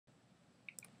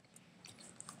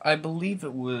I believe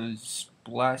it was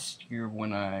last year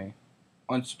when I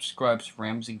unsubscribed to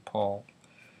Ramsey Paul.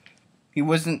 He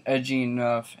wasn't edgy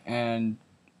enough, and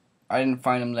I didn't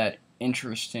find him that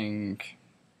interesting.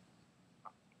 I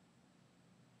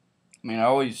mean, I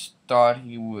always thought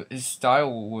his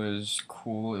style was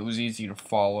cool. It was easy to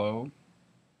follow,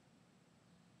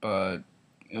 but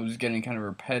it was getting kind of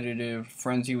repetitive.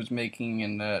 Friends he was making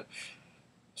and that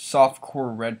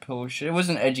softcore red pill shit. It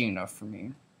wasn't edgy enough for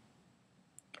me.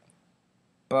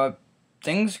 But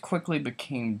things quickly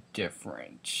became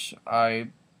different. I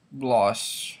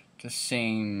lost the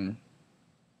same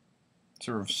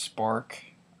sort of spark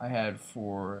I had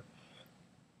for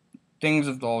things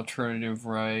of the alternative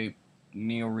right,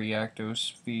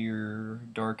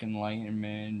 neo-reactosphere, dark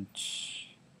enlightenment,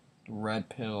 red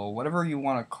pill, whatever you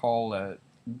want to call it,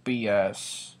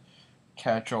 BS,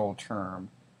 catch-all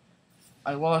term.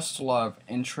 I lost a lot of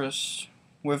interest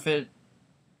with it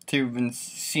to been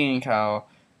seeing how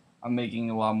I'm making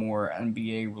a lot more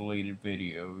NBA related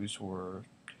videos or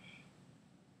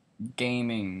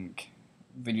gaming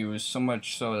videos, so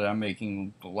much so that I'm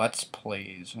making let's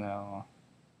plays now.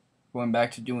 Going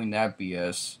back to doing that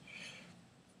BS,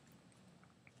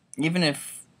 even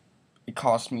if it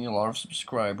costs me a lot of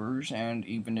subscribers and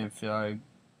even if I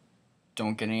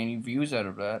don't get any views out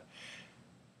of that,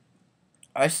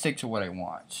 I stick to what I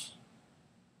want.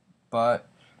 But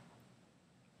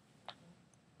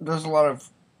there's a lot of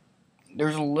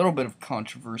there's a little bit of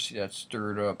controversy that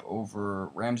stirred up over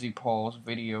Ramsey Paul's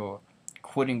video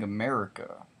quitting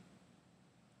America.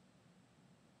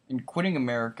 In quitting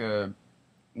America,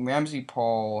 Ramsey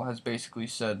Paul has basically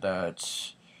said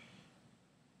that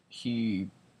he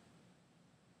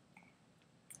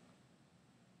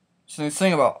so this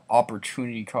thing about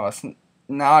opportunity cost.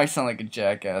 Now I sound like a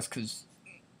jackass because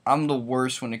I'm the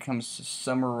worst when it comes to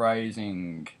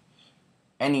summarizing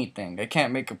anything. I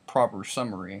can't make a proper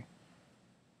summary.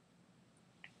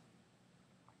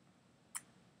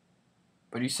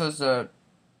 But he says that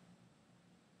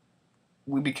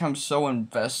we become so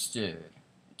invested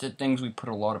to things we put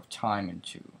a lot of time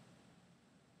into.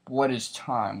 What is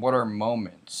time? What are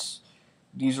moments?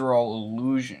 These are all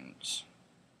illusions.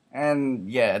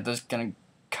 And yeah, this gonna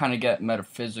kind of get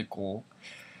metaphysical.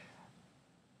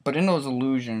 But in those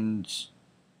illusions,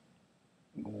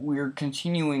 we're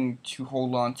continuing to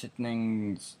hold on to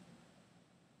things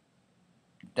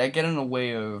that get in the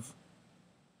way of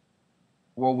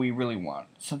what we really want.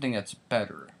 Something that's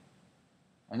better.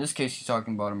 In this case, he's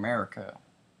talking about America.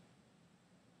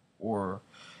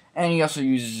 And he also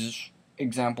uses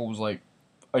examples like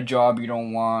a job you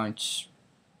don't want,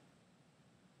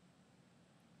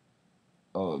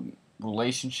 a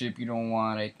relationship you don't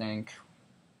want, I think.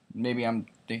 Maybe I'm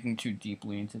thinking too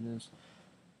deeply into this.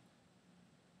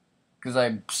 Because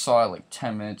I saw it like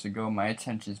 10 minutes ago. My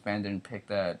attention span didn't pick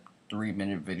that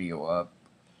 3-minute video up.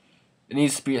 It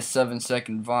needs to be a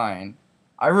 7-second vine.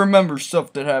 I remember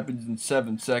stuff that happens in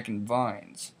 7-second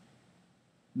vines.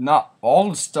 Not all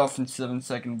the stuff in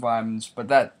 7-second vines, but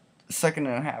that second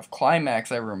and a half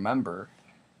climax I remember.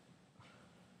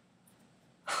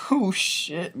 Oh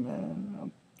shit,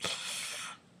 man.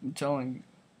 I'm telling you.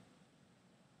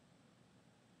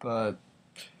 But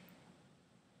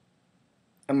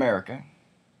America.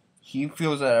 He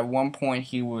feels that at one point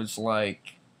he was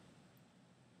like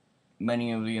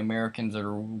many of the Americans that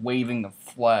are waving the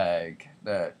flag,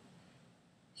 that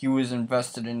he was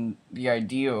invested in the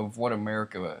idea of what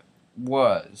America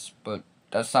was, but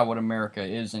that's not what America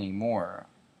is anymore.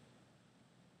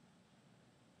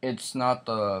 It's not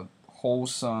the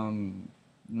wholesome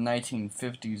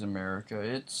 1950s America.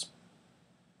 It's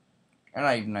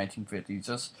not even 1950s,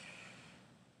 just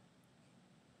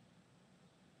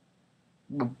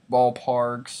the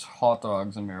ballparks, hot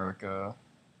dogs America,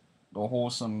 the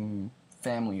wholesome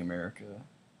family America.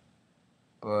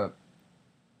 But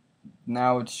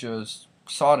now it's just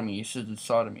sodomy. He says it's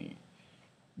sodomy.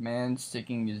 Man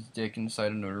sticking his dick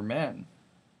inside another man.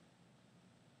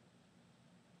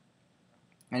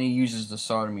 And he uses the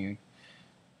sodomy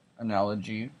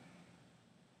analogy.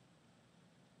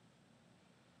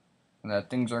 And that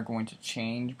things aren't going to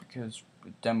change because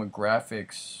the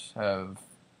demographics have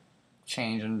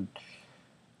changed and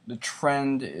the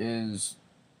trend is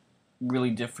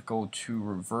really difficult to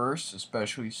reverse,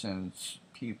 especially since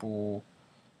people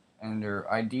and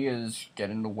their ideas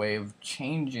get in the way of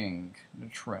changing the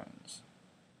trends.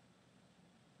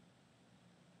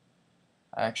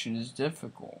 Action is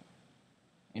difficult.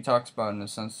 He talks about it in the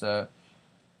sense that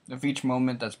of each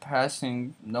moment that's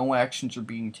passing, no actions are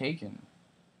being taken.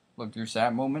 Look, there's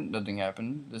that moment, nothing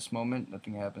happened. This moment,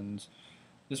 nothing happens.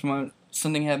 This moment,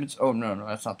 something happens. Oh, no,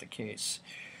 that's not the case.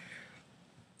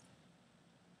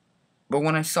 But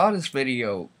when I saw this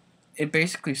video, it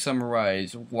basically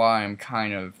summarized why I'm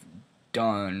kind of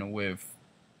done with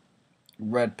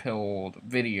red pilled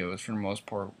videos for the most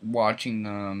part, watching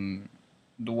them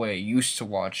the way I used to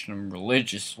watch them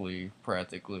religiously,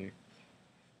 practically.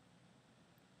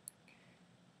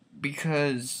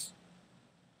 Because,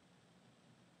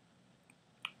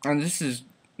 and this is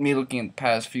me looking at the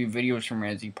past few videos from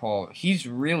Ramsey Paul, he's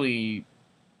really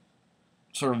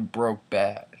sort of broke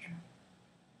bad.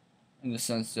 In the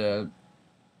sense that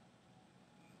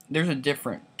there's a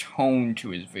different tone to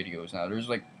his videos now. There's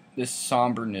like this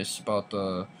somberness about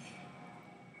the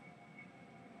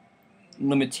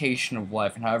limitation of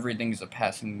life and how everything's a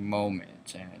passing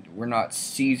moment and we're not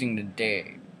seizing the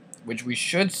day, which we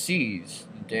should seize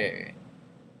the day,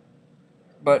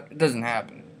 but it doesn't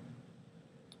happen.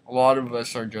 A lot of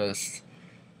us are just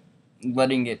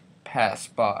letting it pass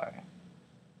by,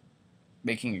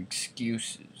 making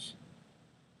excuses.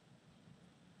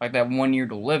 Like that 1 year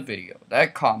to live video,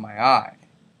 that caught my eye.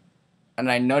 And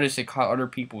I noticed it caught other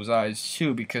people's eyes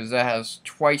too, because that has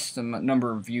twice the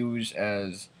number of views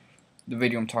as the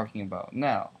video I'm talking about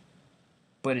now.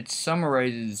 But it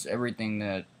summarizes everything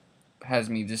that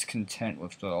has me discontent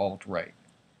with the alt-right.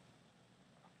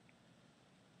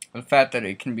 The fact that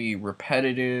it can be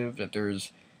repetitive, that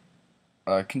there's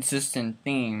a consistent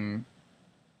theme,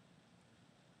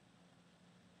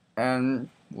 and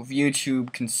with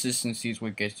YouTube, consistency is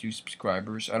what gets you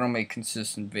subscribers. I don't make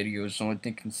consistent videos. The only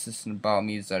thing consistent about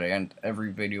me is that I end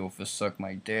every video with a suck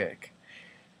my dick.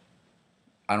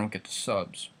 I don't get the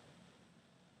subs.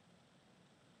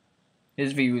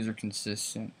 His videos are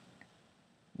consistent.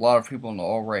 A lot of people in the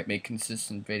alt-right make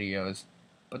consistent videos.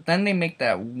 But then they make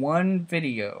that one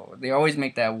video. They always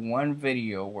make that one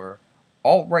video where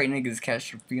alt-right niggas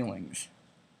catch their feelings.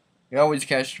 They always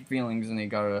catch their feelings and they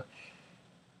gotta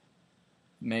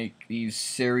make these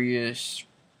serious,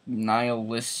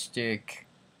 nihilistic,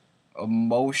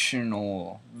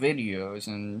 emotional videos.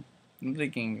 And I'm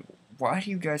thinking, why do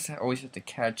you guys always have to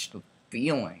catch the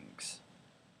feelings?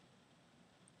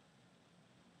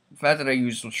 The fact that I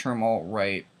use the term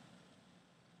alt-right,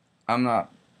 I'm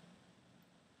not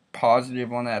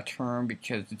positive on that term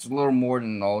because it's a little more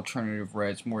than alternative right.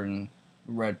 It's more than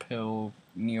red pill,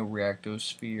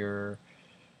 neo-reactosphere,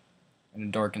 and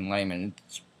a dark enlightenment.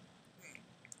 It's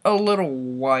a little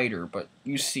wider, but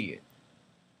you see it.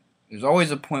 There's always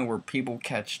a point where people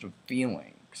catch the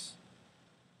feelings.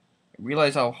 They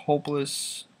realize how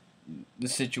hopeless the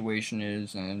situation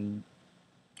is, and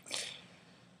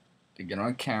they get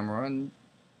on camera and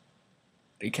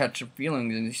they catch the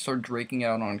feelings and they start breaking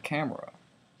out on camera.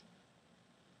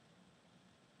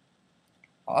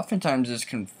 Oftentimes this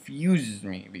confuses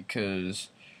me because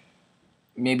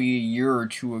maybe a year or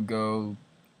two ago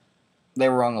they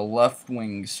were on the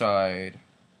left-wing side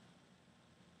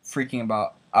freaking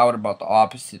out about the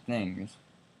opposite things.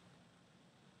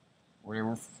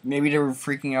 Or maybe they were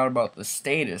freaking out about the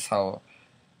status, how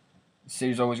the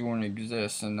state's always going to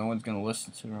exist and no one's going to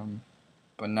listen to them.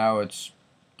 But now it's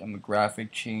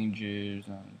demographic changes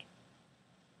and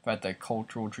the fact that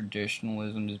cultural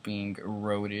traditionalism is being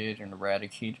eroded and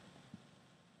eradicated.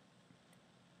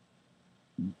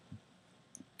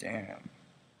 Damn.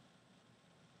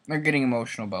 They're getting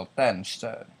emotional about that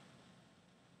instead.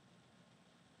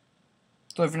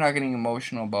 So if you're not getting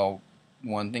emotional about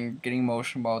one thing, you're getting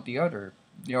emotional about the other.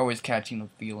 You're always catching the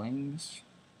feelings.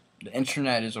 The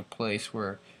internet is a place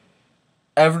where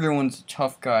everyone's a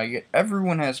tough guy, yet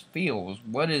everyone has feels.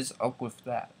 What is up with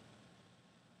that?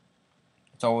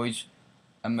 It's always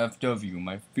MFW,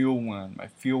 my feel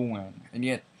when. And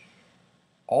yet,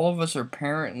 all of us are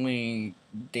apparently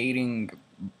dating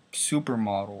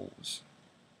supermodels.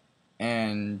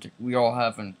 And we all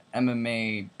have an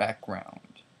MMA background.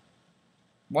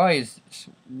 Why is this?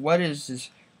 What is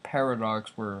this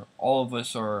paradox where all of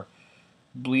us are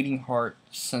bleeding heart,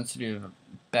 sensitive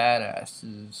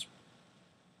badasses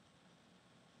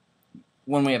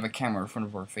when we have a camera in front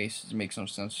of our faces? It makes no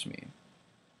sense to me.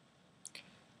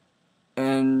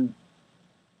 And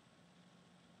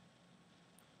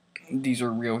these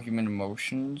are real human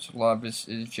emotions. A lot of this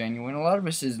is genuine. A lot of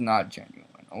this is not genuine.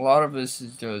 A lot of this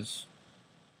is just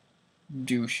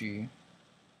douchey.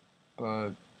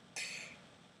 But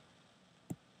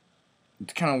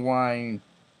it's kind of why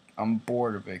I'm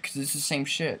bored of it, because it's the same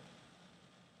shit.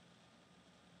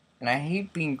 And I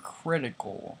hate being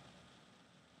critical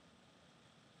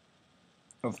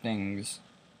of things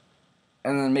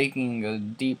and then making a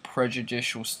deep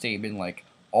prejudicial statement like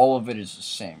all of it is the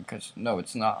same, because no,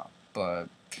 it's not. But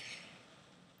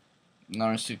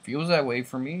honestly, it feels that way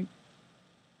for me.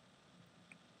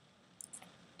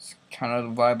 It's kind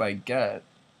of the vibe I get.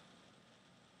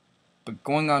 But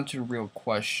going on to the real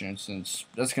question, since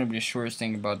that's going to be the shortest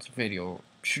thing about this video,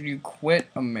 should you quit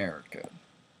America?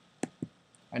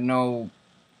 I know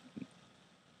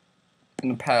in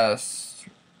the past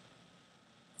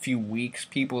few weeks,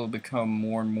 people have become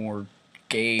more and more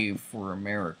gay for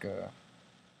America.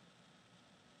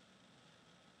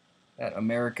 That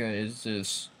America is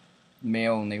this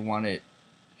male and they want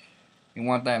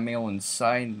that male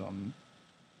inside them.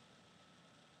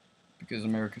 Because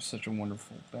America is such a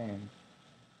wonderful thing.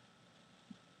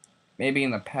 Maybe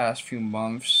in the past few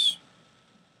months,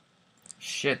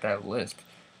 shit, that lisp,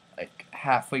 like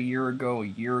half a year ago,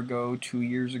 2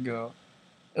 years ago,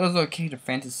 it was okay to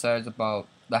fantasize about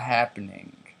the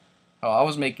happening. I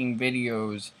was making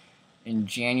videos in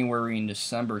January and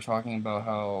December talking about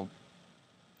how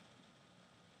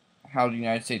the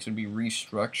United States would be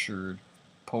restructured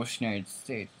post-United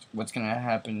States. What's going to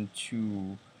happen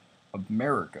to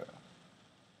America?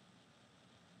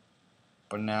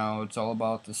 But now it's all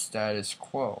about the status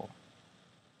quo.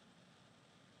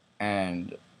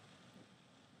 And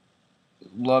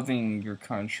loving your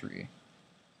country.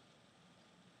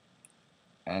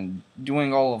 And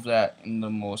doing all of that in the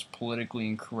most politically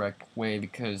incorrect way,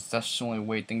 because that's the only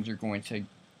way things are going to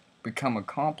become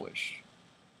accomplished.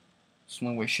 It's the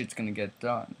only way shit's gonna get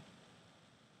done.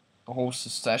 The whole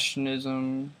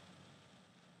secessionism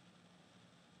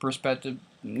perspective,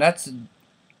 that's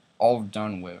all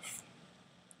done with.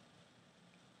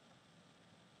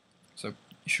 So,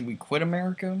 should we quit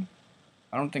America?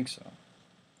 I don't think so.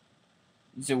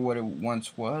 Is it what it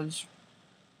once was?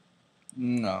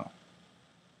 No.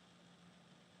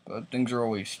 But things are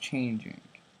always changing.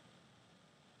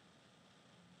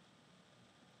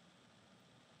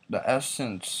 The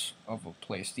essence of a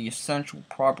place, the essential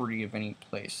property of any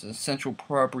place, the essential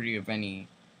property of any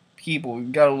people,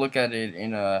 you gotta look at it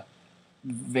in a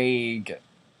vague,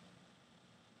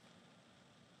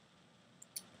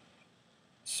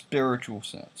 spiritual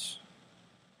sense.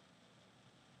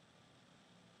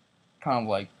 Kind of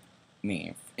like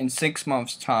me. In 6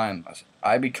 months' time,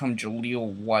 I become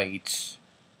Jaleel White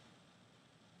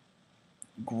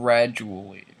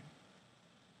gradually.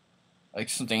 Like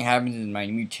something happens in my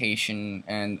mutation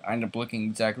and I end up looking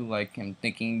exactly like him,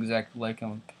 thinking exactly like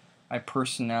him. My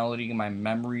personality and my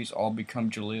memories all become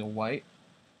Jaleel White.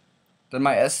 Then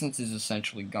my essence is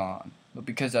essentially gone. But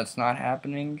because that's not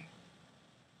happening,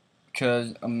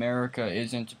 because America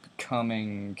isn't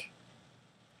becoming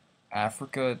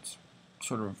Africa, it's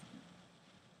sort of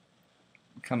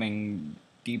becoming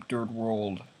deep third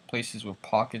world places with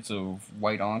pockets of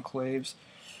white enclaves.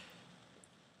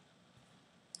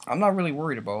 I'm not really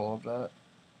worried about all of that.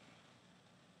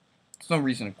 There's no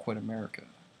reason to quit America.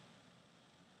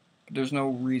 But there's no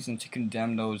reason to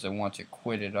condemn those that want to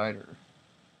quit it either.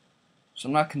 So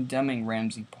I'm not condemning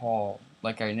Ramsey Paul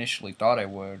like I initially thought I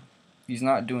would. He's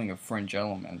not doing a fringe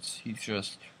elements. He's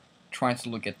just trying to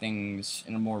look at things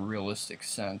in a more realistic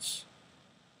sense.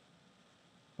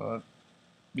 But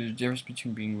there's a difference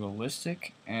between being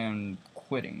realistic and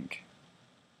quitting.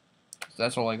 So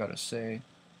that's all I gotta say.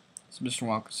 It's Mr.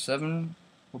 Wonka 7.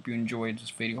 Hope you enjoyed this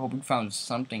video. Hope you found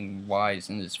something wise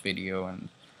in this video, and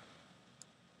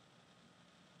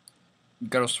you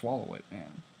gotta swallow it,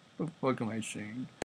 man. What the fuck am I saying?